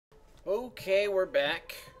Okay, we're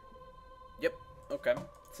back. Yep, okay.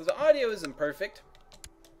 So the audio isn't perfect.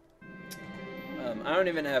 I don't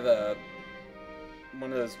even have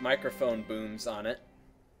one of those microphone booms on it.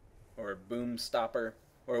 Or a boom stopper.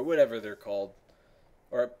 Or whatever they're called.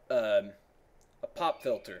 Or a pop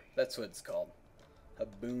filter. That's what it's called. A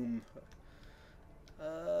boom.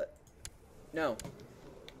 No.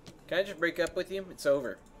 Can I just break up with you? It's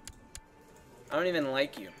over. I don't even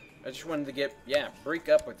like you. I just wanted to break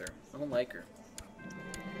up with her. I don't like her.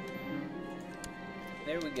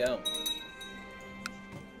 There we go.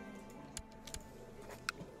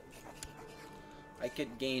 I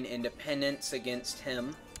could gain independence against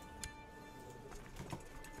him.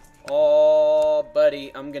 Oh,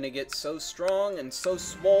 buddy, I'm gonna get so strong and so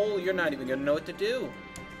swole, you're not even gonna know what to do.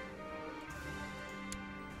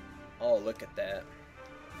 Oh, look at that.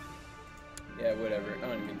 Yeah, whatever. I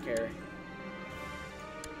don't even care.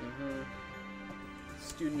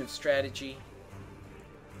 Student of strategy.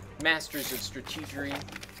 Masters of strategery.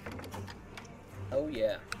 Oh,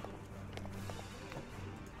 yeah.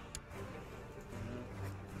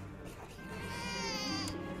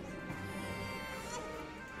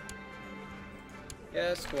 Yeah,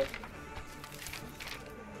 that's cool.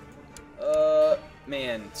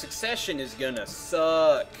 Man, Succession is gonna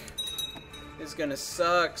suck. It's gonna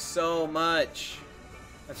suck so much.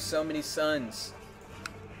 I have so many sons.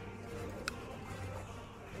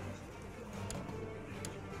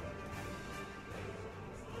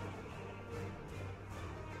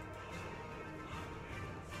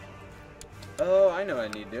 Oh, I know what I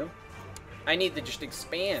need to do. I need to just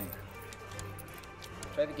expand.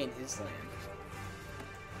 Try to gain his land.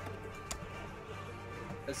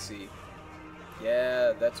 Let's see.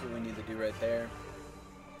 Yeah, that's what we need to do right there.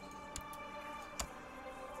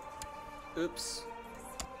 Oops.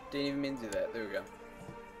 Didn't even mean to do that. There we go.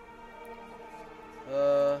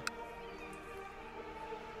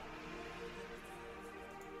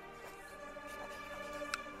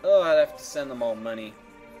 Oh, I'd have to send them all money.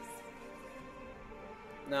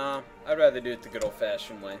 Nah, I'd rather do it the good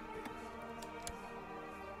old-fashioned way.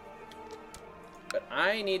 But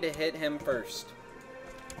I need to hit him first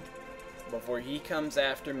before he comes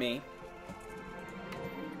after me.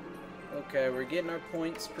 Okay, we're getting our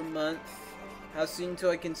points per month. How soon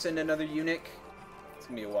till I can send another eunuch? It's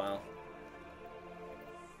gonna be a while.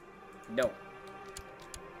 No.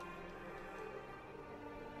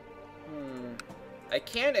 I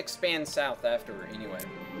can't expand south afterward anyway.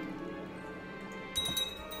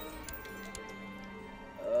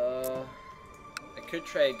 I could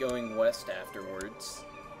try going west afterwards.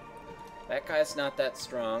 That guy's not that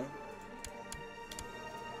strong.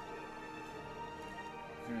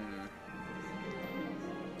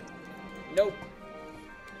 Nope.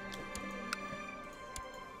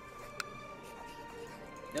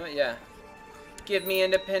 No, yeah. Give me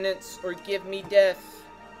independence or give me death.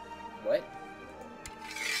 What?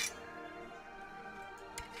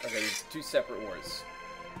 Okay, there's two separate wars.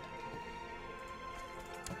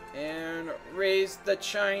 And raise the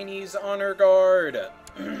Chinese honor guard.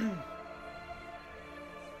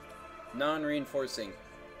 Non-reinforcing.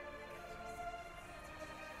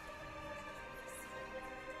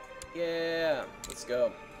 Yeah, let's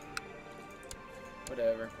go.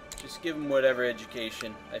 Whatever. Just give them whatever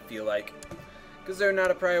education I feel like. Because they're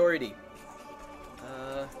not a priority.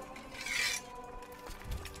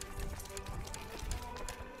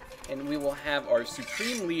 And we will have our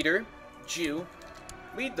supreme leader, Jew,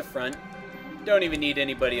 lead the front. Don't even need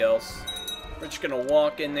anybody else. We're just going to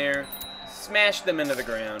walk in there, smash them into the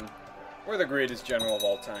ground. We're the greatest general of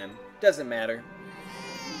all time. Doesn't matter.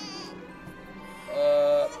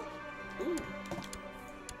 Ooh.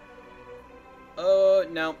 Oh,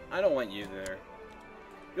 no. I don't want you there.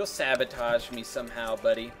 You'll sabotage me somehow,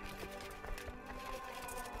 buddy.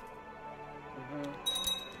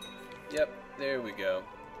 Yep, there we go.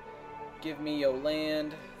 Give me your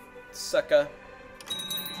land, sucker.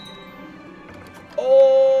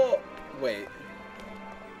 Oh! Wait.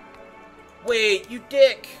 Wait, you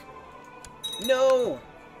dick! No!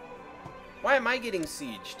 Why am I getting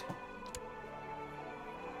sieged?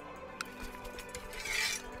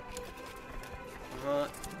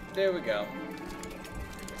 There we go.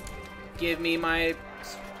 Give me my...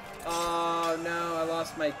 Oh, no, I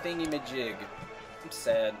lost my thingy-majig. I'm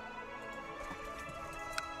sad.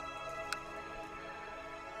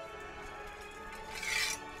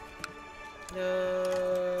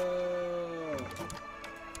 No.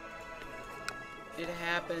 It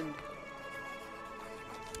happened.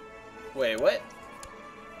 Wait, what?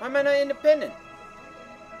 Why am I not independent?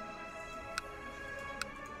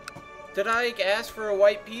 Did I ask for a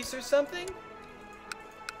white piece or something?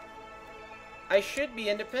 I should be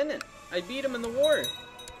independent. I beat him in the war.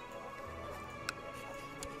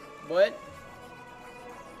 What?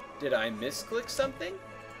 Did I misclick something?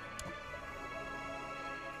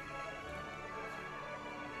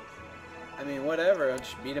 I mean, whatever. I'll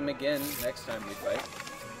just beat him again next time we fight.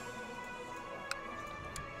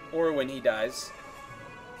 Or when he dies.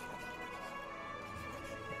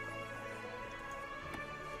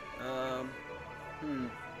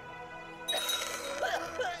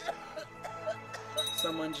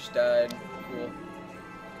 Someone just died. Cool.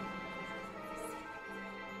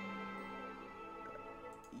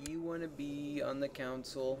 You want to be on the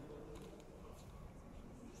council?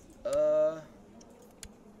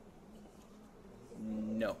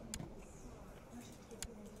 No.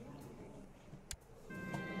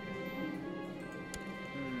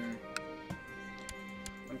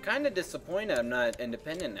 I'm kind of disappointed I'm not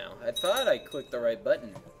independent now. I thought I clicked the right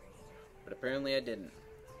button, but apparently I didn't.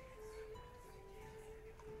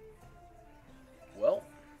 Well.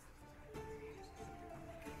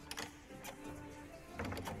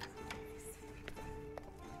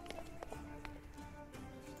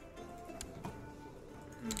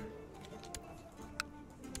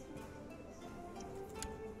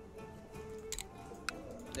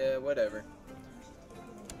 Yeah, whatever.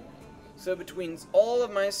 So between all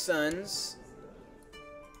of my sons,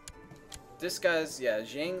 this guy's, yeah,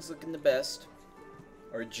 Zheng's looking the best.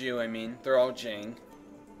 Or Jew, I mean. They're all Zheng.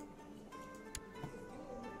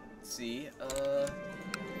 Let's see,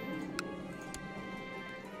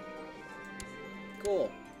 cool.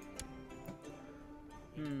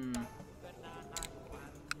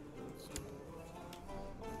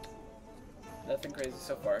 Nothing crazy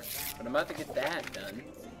so far, but I'm about to get that done.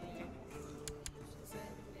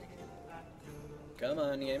 Come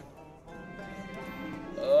on, game.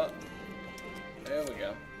 Oh, there we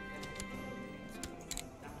go.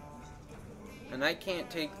 And I can't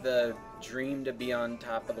take the dream to be on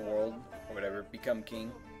top of the world, or whatever, become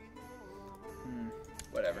king.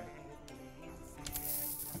 Whatever.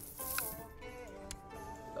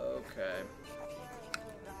 Okay.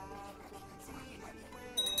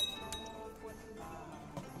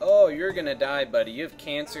 Oh, you're gonna die, buddy. You have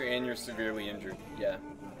cancer and you're severely injured. Yeah.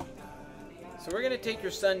 So we're gonna take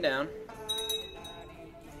your son down.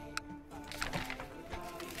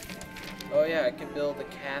 Oh yeah, I can build a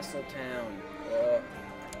castle town.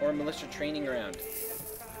 Or a militia training ground.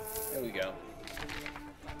 There we go.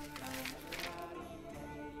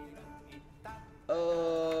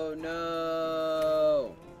 Oh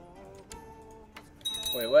no!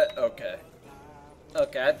 Wait, what? Okay.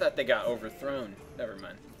 Okay, I thought they got overthrown. Never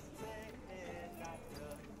mind.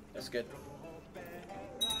 That's good.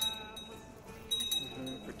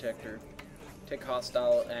 Protector. Take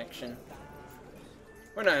hostile action.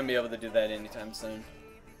 We're not gonna be able to do that anytime soon.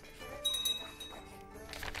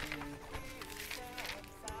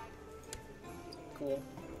 Cool.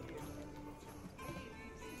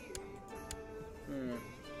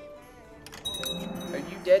 Are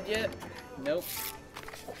you dead yet? Nope.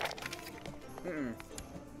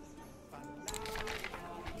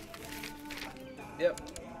 Yep.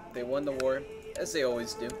 They won the war, as they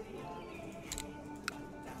always do.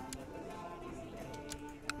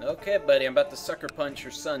 Okay, buddy, I'm about to sucker punch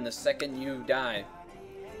your son the second you die.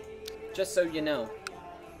 Just so you know.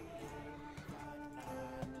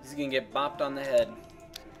 He's gonna get bopped on the head.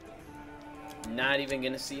 Not even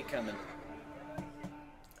gonna see it coming.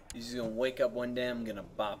 He's gonna wake up one day, I'm gonna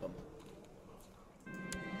bop him.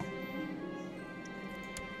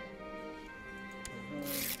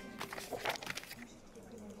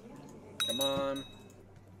 Come on.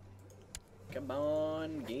 Come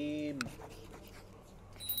on, game.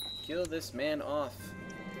 Kill this man off.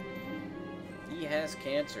 He has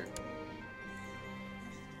cancer.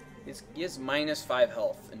 He has minus 5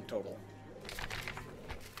 health in total.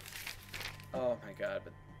 Oh my god,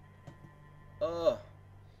 but... Oh,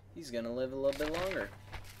 he's gonna live a little bit longer.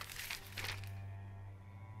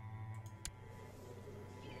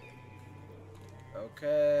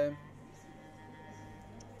 Okay.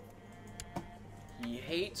 He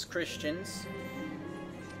hates Christians.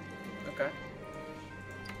 Okay.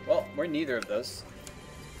 Well, we're neither of those.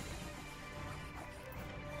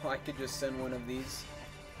 Oh, I could just send one of these.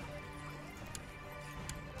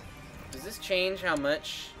 Does this change how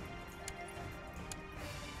much?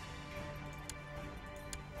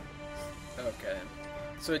 Okay.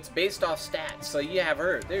 So it's based off stats. So you have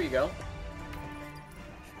her. There you go.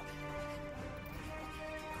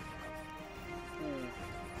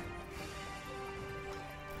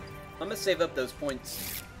 I'm gonna save up those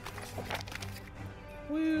points.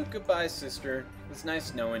 Woo, goodbye, sister. It's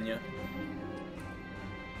nice knowing you.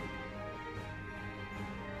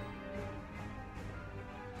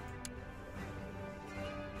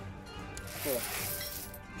 Cool.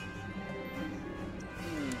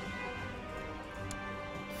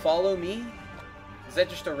 Follow me? Is that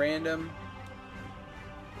just a random?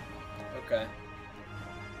 Okay.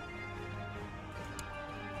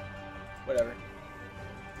 Whatever.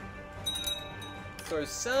 It's our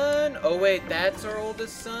son? Oh wait, that's our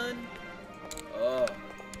oldest son? Oh,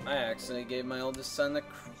 I accidentally gave my oldest son the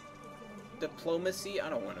diplomacy. I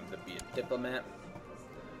don't want him to be a diplomat.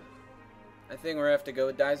 I think we're gonna have to go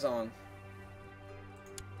with Zheng.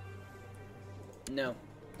 No,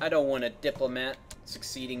 I don't want a diplomat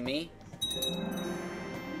succeeding me.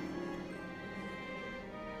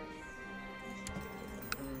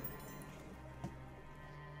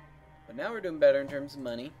 But now we're doing better in terms of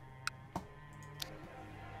money.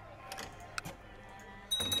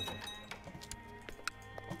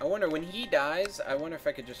 I wonder, when he dies, I wonder if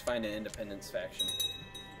I could just find an independence faction.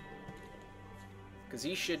 Because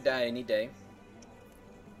he should die any day.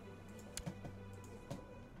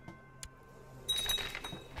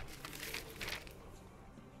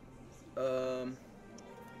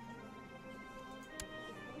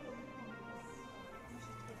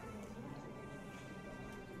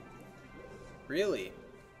 Really?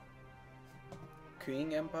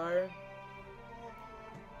 Qing Empire?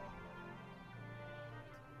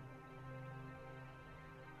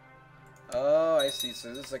 Oh, I see.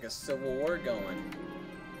 So this is like a civil war going.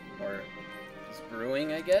 Or it's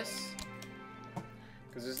brewing, I guess?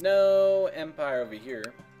 Because there's no empire over here.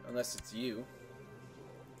 Unless it's you.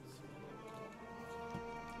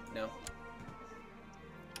 No.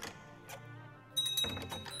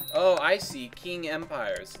 Oh, I see. King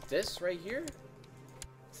Empires. This right here?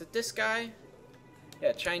 Is it this guy?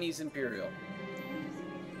 Yeah, Chinese Imperial.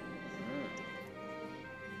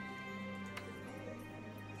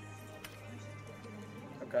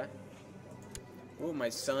 Okay. Ooh, my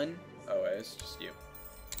son. Oh, it's just you.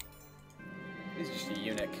 He's just a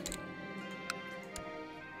eunuch.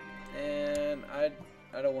 And I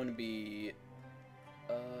don't want to be...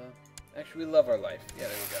 Actually, we love our life. Yeah,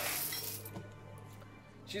 there we go.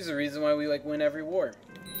 She's the reason why we, like, win every war.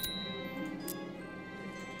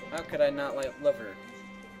 How could I not, like, love her?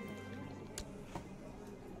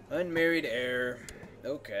 Unmarried heir.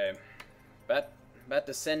 Okay. About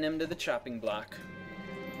to send him to the chopping block.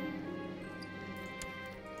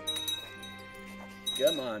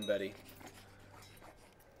 Come on, buddy.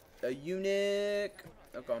 A eunuch.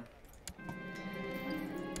 Okay.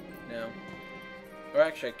 No. Or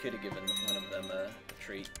actually, I could have given one of them a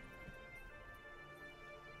treat.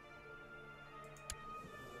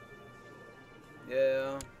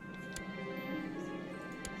 Yeah.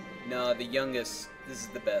 No, the youngest. This is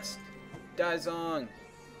the best. Zheng.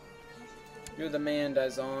 You're the man,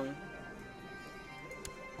 Zheng.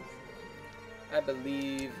 I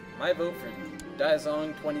believe my vote for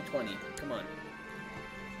Zheng 2020. Come on.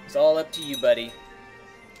 It's all up to you, buddy.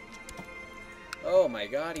 Oh my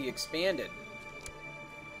god, he expanded.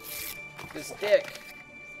 This dick.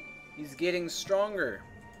 He's getting stronger.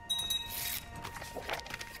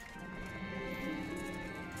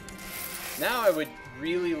 Now I would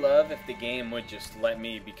really love if the game would just let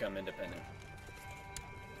me become independent.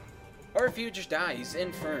 Or if he would just die. He's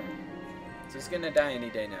infirm. So he's gonna die any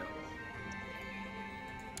day now.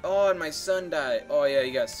 Oh, and my son died. Oh yeah,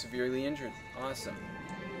 he got severely injured. Awesome.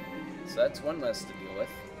 So that's one less to deal with.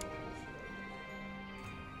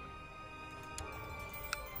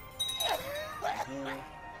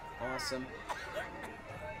 Awesome.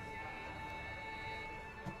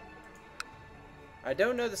 I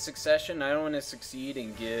don't know the succession. I don't want to succeed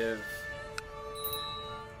and give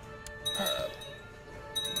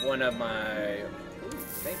one of my... Ooh,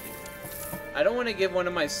 thank you. I don't want to give one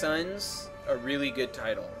of my sons a really good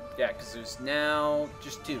title. Yeah, because there's now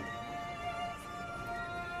just 2.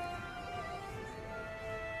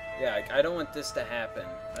 Yeah, I don't want this to happen.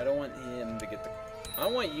 I don't want him to get the... I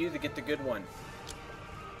want you to get the good one.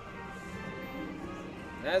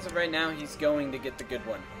 And as of right now, he's going to get the good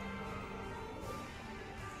one.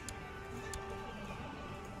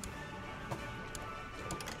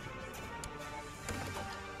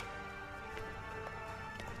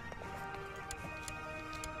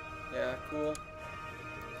 Yeah, cool.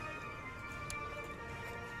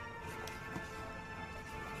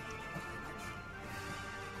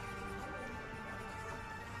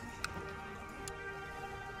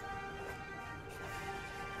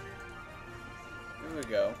 Here we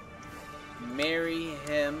go. Marry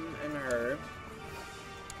him and her.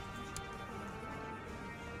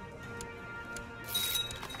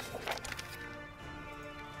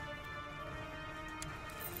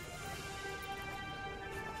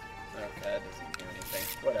 Okay, that doesn't do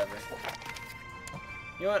anything. Whatever.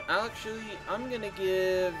 You know what? I'm gonna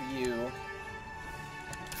give you...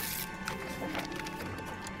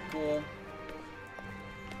 Cool.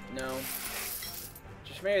 No.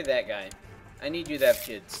 Just marry that guy. I need you to have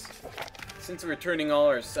kids. Since we're turning all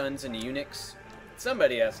our sons into eunuchs,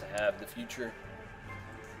 somebody has to have the future.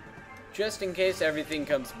 Just in case everything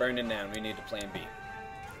comes burning down, we need a plan B.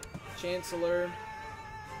 Chancellor.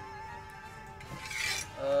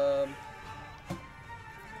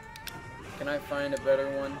 Can I find a better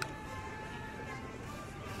one?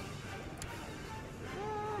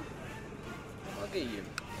 I'll get you.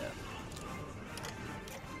 Yeah.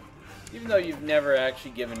 Even though you've never actually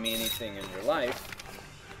given me anything in your life,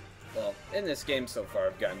 well, in this game so far,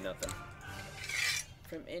 I've gotten nothing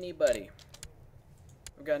from anybody.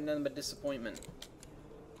 I've got nothing but disappointment.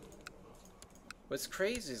 What's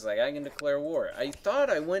crazy is, like, I can declare war. I thought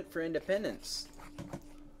I went for independence.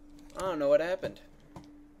 I don't know what happened.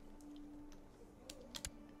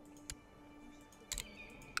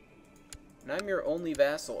 And I'm your only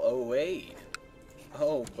vassal. Oh, wait.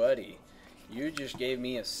 Oh, buddy. You just gave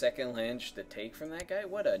me a second land to take from that guy?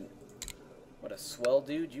 What a swell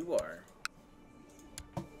dude you are.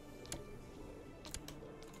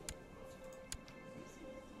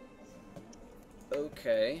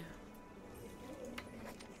 Okay.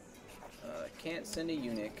 Can't send a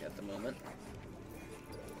eunuch at the moment.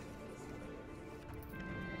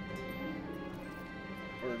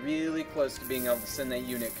 We're really close to being able to send that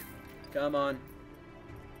eunuch. Come on.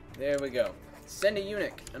 There we go. Send a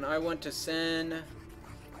eunuch. And I want to send...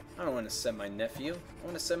 I don't want to send my nephew. I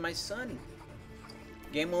want to send my son.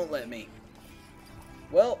 Game won't let me.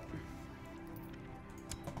 Well,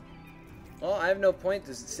 I have no point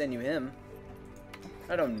to send you him.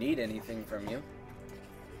 I don't need anything from you.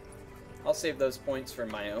 I'll save those points for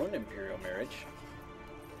my own imperial marriage.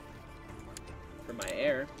 For my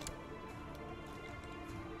heir.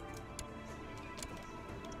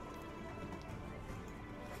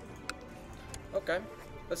 Okay,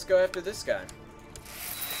 let's go after this guy.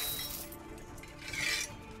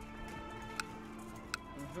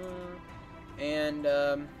 And,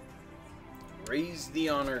 raise the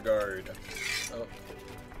honor guard. Oh.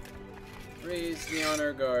 Raise the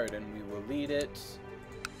honor guard, and we will lead it.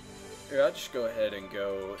 Here, I'll just go ahead and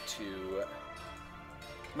go to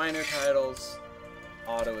minor titles,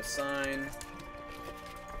 auto assign.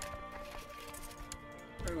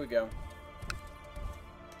 There we go.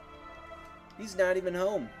 He's not even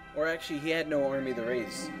home. Or actually, he had no army to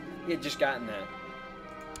raise. He had just gotten that.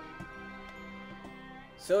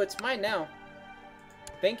 So it's mine now.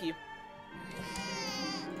 Thank you.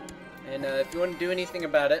 And if you want to do anything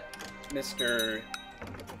about it, Mr.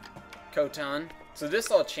 Khotan. So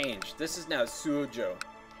this all changed. This is now Suzhou.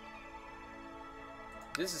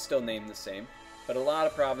 This is still named the same. But a lot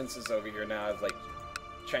of provinces over here now have, like,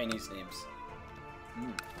 Chinese names.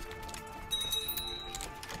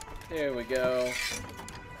 There we go.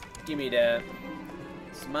 Give me that.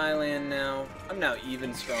 It's my land now. I'm now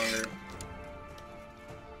even stronger.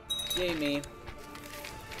 Yay me.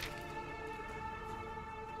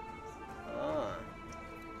 Ah.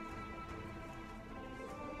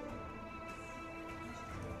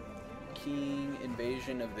 King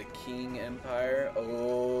invasion of the Qing Empire.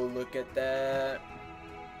 Oh, look at that.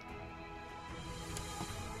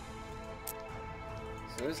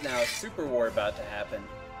 So there's now a super war about to happen.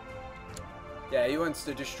 Yeah, he wants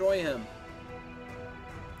to destroy him.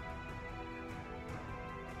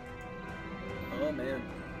 Oh man.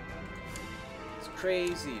 It's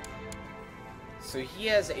crazy. So he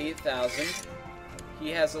has 8,000.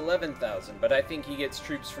 He has 11,000, but I think he gets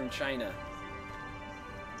troops from China.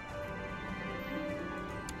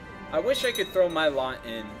 I wish I could throw my lot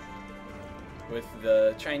in with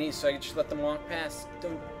the Chinese so I could just let them walk past.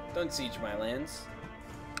 Don't siege my lands.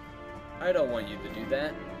 I don't want you to do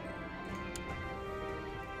that.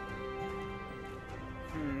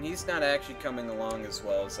 He's not actually coming along as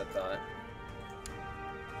well as I thought.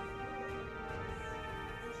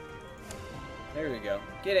 There we go.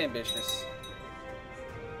 Get ambitious.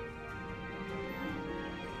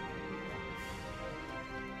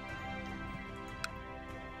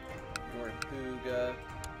 Warpuga.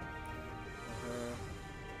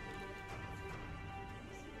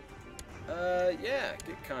 Yeah,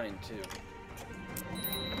 get kind too.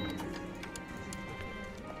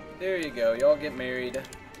 There you go. Y'all get married.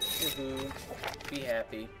 Woohoo. Be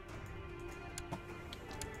happy.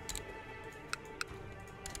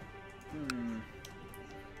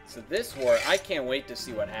 So this war, I can't wait to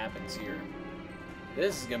see what happens here.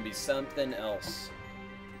 This is gonna be something else.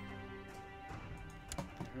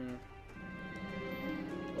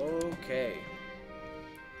 Okay.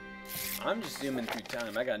 I'm just zooming through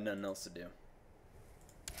time. I got nothing else to do.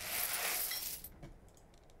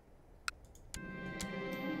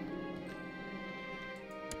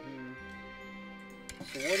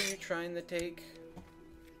 So what are you trying to take?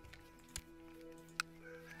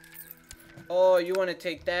 Oh, you want to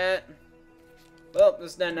take that? Well,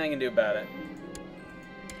 there's nothing I can do about it.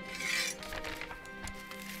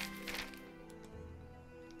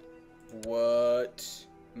 What?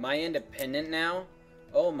 Am I independent now?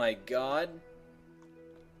 Oh my god.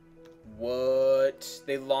 What?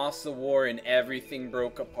 They lost the war and everything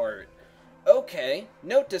broke apart. Okay,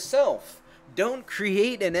 note to self. Don't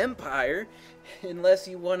create an empire unless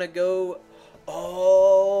you want to go...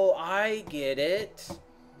 Oh, I get it.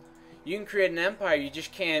 You can create an empire, you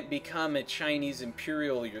just can't become a Chinese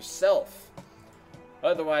imperial yourself.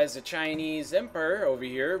 Otherwise, the Chinese emperor over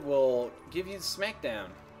here will give you the smackdown.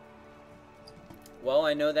 Well,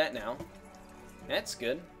 I know that now. That's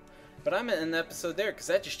good. But I'm in the episode there, because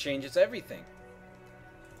that just changes everything.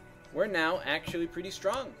 We're now actually pretty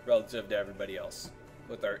strong relative to everybody else,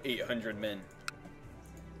 with our 800 men.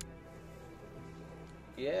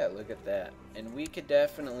 Yeah, look at that. And we could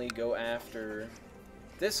definitely go after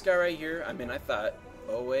this guy right here. I mean, I thought,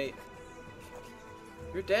 oh wait,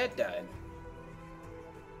 your dad died.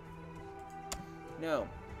 No.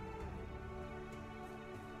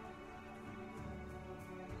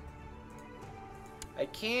 I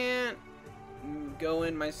can't go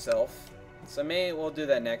in myself, so we'll do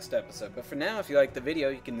that next episode. But for now, if you like the video,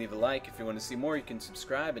 you can leave a like. If you want to see more, you can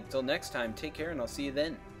subscribe. Until next time, take care, and I'll see you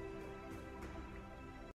then.